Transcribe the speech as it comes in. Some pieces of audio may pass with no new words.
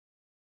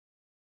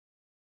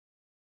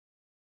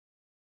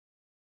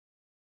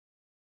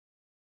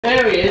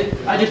There he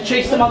is. I just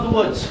chased him out the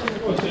woods.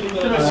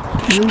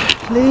 You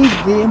played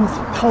games,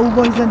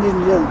 cowboys and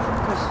Indians.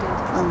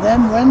 And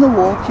then when the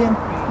war came,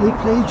 we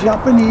played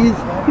Japanese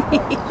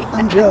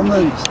and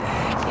Germans.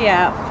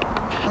 Yeah.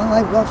 And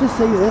I've got to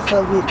say this,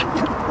 I'll be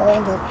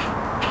all that.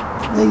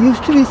 There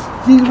used to be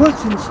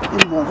steelworks in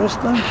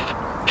Morriston,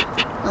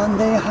 and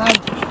they had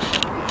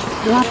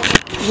black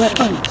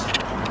weapons,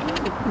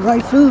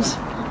 rifles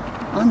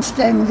and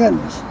Sten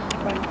guns,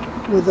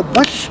 with the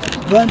butts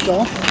burnt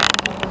off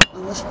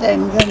and the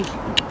Sten guns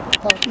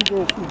partly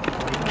open.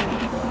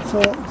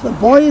 So the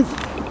boys,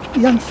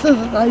 youngsters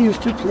that I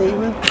used to play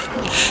with,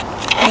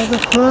 were the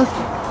first,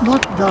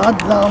 not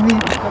Dad's army,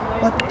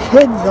 but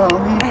kids'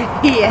 army.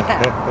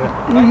 Yeah.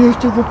 We used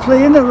to go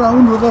playing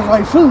around with a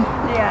rifle.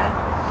 Yeah.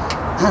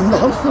 And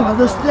also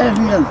with a Sten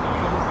gun.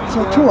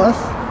 So to us,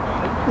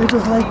 it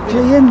was like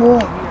playing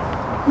war.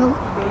 Now,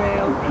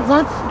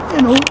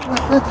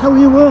 that's how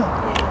you were.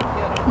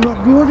 You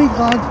had no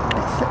regard,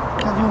 except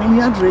that you only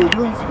had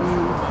radios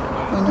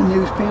and the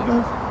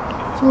newspapers.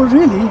 So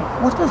really,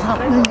 what was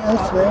happening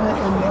elsewhere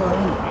in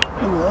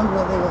the world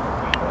where they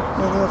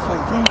were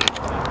fighting,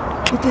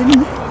 it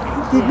didn't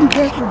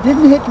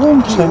hit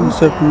home to you,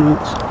 except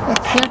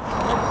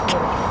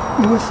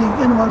you were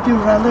thinking about your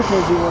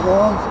relatives who were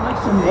all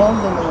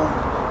involved in the war.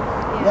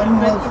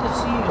 One was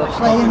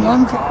flying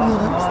one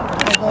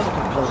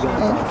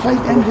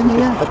flight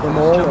engineer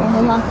on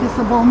the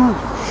Lancaster bombers,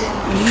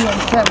 and he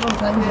went several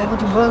times over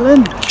to Berlin.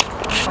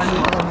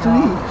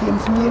 Actually, he came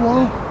through the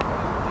wall.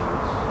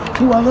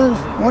 Two others,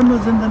 one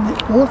was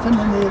both in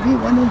the Navy,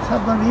 one in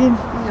submarines,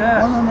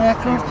 one on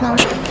aircraft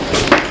carrier.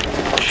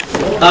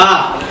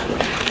 Ah,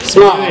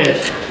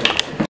 smart.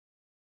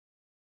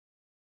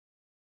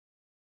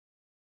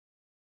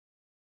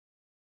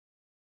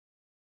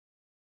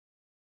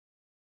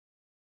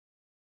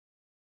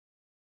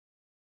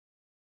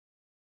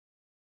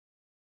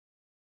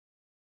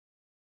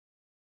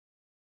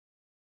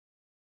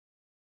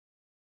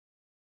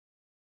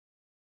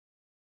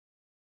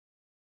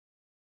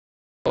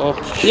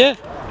 Yeah.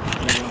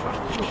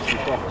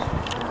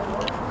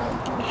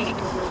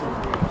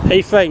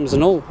 A-frames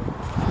and all.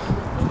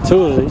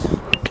 Two of these.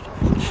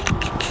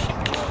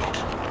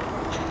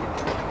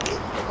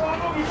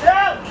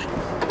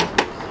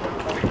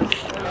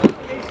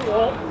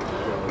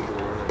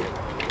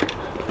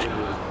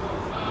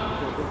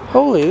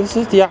 Holy, this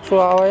is the actual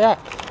RAF.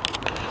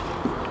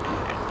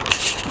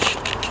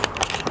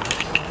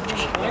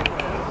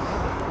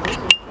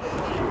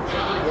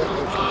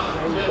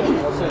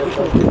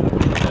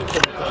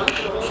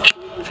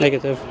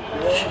 Negative. But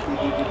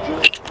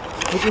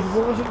it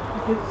wasn't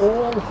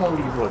all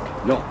Hollywood.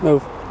 No. No.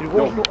 It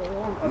wasn't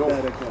all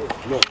America.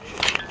 No.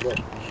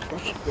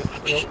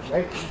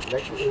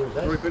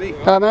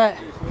 Mate,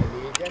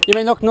 you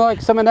may look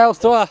like someone else,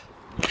 do I?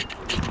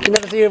 You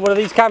never seen one of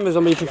these cameras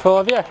on me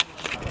before, have you?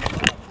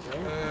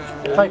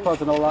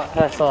 Tripods and all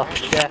that, so,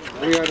 yeah.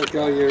 We had a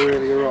guy here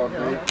earlier on,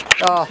 mate.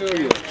 Oh.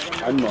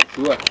 I'm not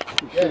sure.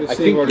 I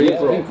think what he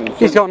brought.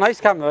 He's got a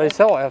nice camera, he's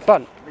so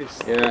fun.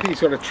 Yeah.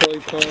 He's got a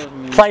tripod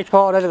and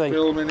Tripod, everything.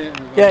 filming it.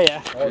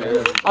 Yeah.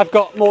 I've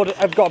got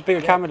a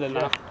bigger camera than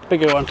that,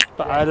 bigger one,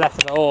 but I left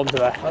it at home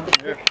today.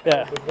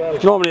 Yeah.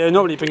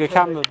 Normally bring a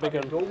camera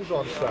bigger,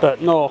 but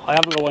no, I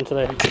haven't got one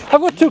today. I've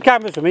got two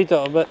cameras with me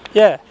though, but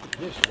yeah.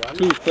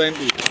 Two's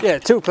plenty. Yeah,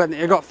 two plenty.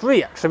 I got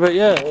three actually, but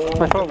yeah, it's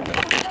my phone.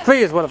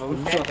 Three is one of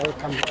them.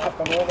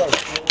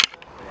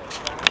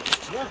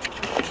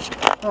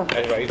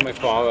 Anyway, he's my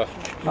father.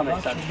 That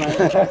makes sense, mate.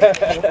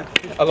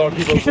 A lot of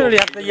people. You should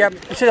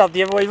have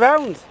the other way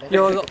round.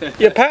 Your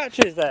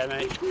patches there,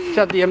 mate. You should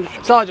have the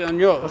sergeant on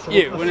yours,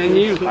 you, and then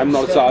you. I'm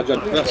not a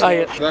sergeant. That's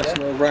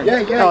no rank.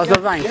 Oh, it's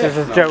not rank, this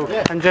is a joke.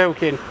 I'm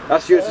joking.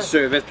 That's yours to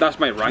service. That's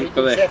my rank,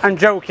 but I'm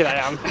joking, I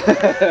am.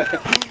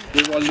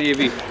 you're one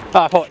Navy.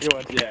 I thought you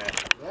would. Yeah.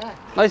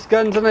 Nice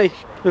guns, isn't he?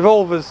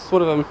 Revolvers,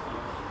 one of them.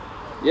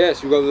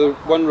 Yes, we've got the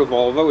one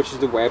revolver, which is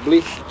the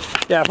Webley.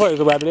 Yeah, I thought it was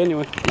a Webley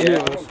anyway.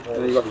 Yeah.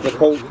 And you got the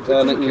Colt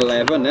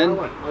 1911 then.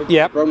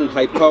 Yeah. Browning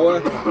High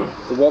Power.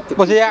 The Walter.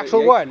 Was it the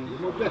actual one?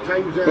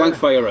 Blank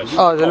firers.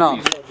 Oh, they're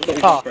not.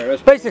 Oh,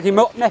 basically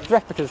net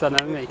replicas then,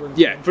 isn't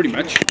he? Yeah, pretty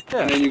much.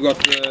 Yeah. And then you got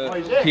the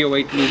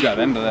PO8 Luger,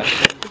 remember that?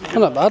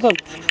 Not bad then.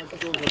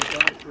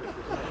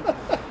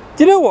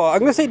 Do you know what? I'm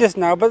going to say this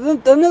now, but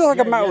there's like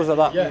a Mauser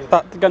that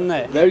gun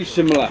there. Very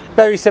similar.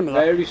 Very similar.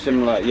 Very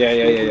similar. Yeah.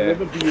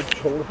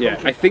 Yeah,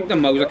 I think the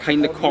Mauser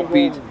kind of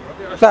copied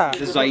that the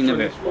design of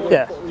it.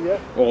 Yeah.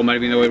 Or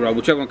maybe the way around,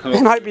 whichever one comes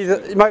It might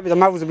be the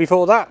Mauser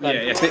before that then.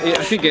 Yeah,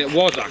 I think it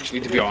was actually,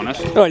 to be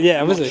honest. Oh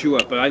yeah, I'm was not it? sure,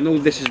 but I know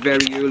this is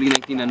very early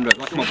 1900s.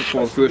 That came out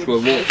before the First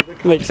World War.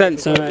 Makes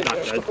sense, mate.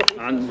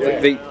 And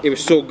it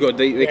was so good,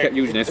 they kept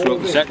using it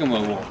throughout the Second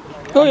World War.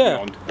 Oh yeah.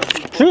 Beyond.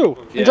 True.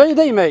 Yeah. Enjoy your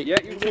day, mate. Yeah,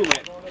 you too,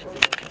 mate.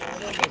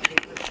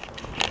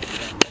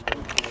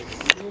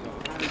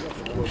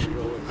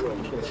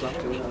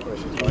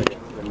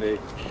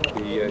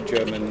 The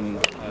German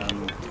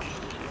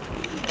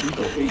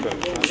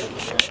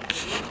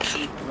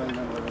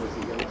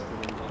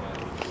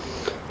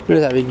Look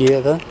at that big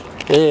gear there.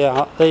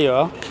 There you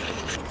are.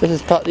 This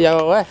is part of the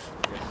ROF.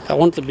 I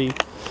want to be.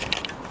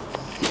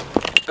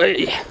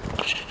 Hey.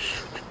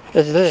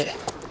 This is it.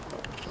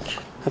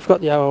 I've got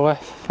the ROF.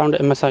 Found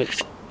it in my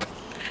sights.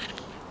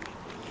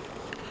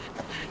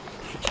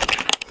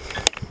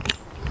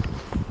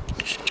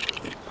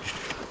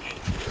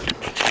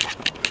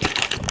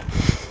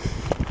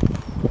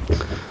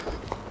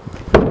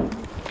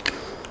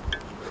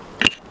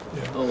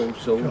 Oh,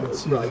 so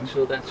right,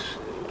 so that's.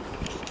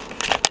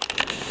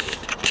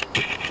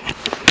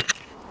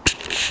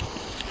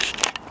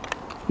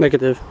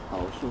 Negative.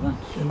 Oh, so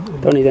that's.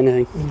 Don't need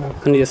anything.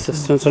 Any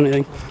assistance or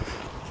anything.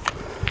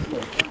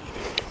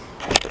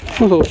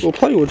 Oh, well,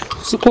 plywood.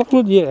 Is it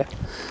plywood? Yeah.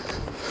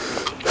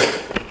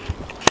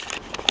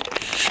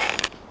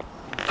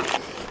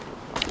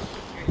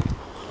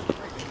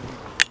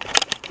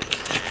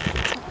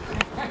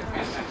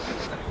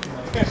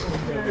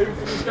 If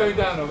it's going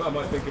down, I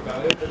might think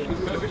about it. If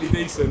it's perfectly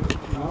decent,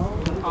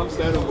 I'm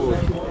staying on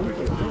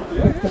board.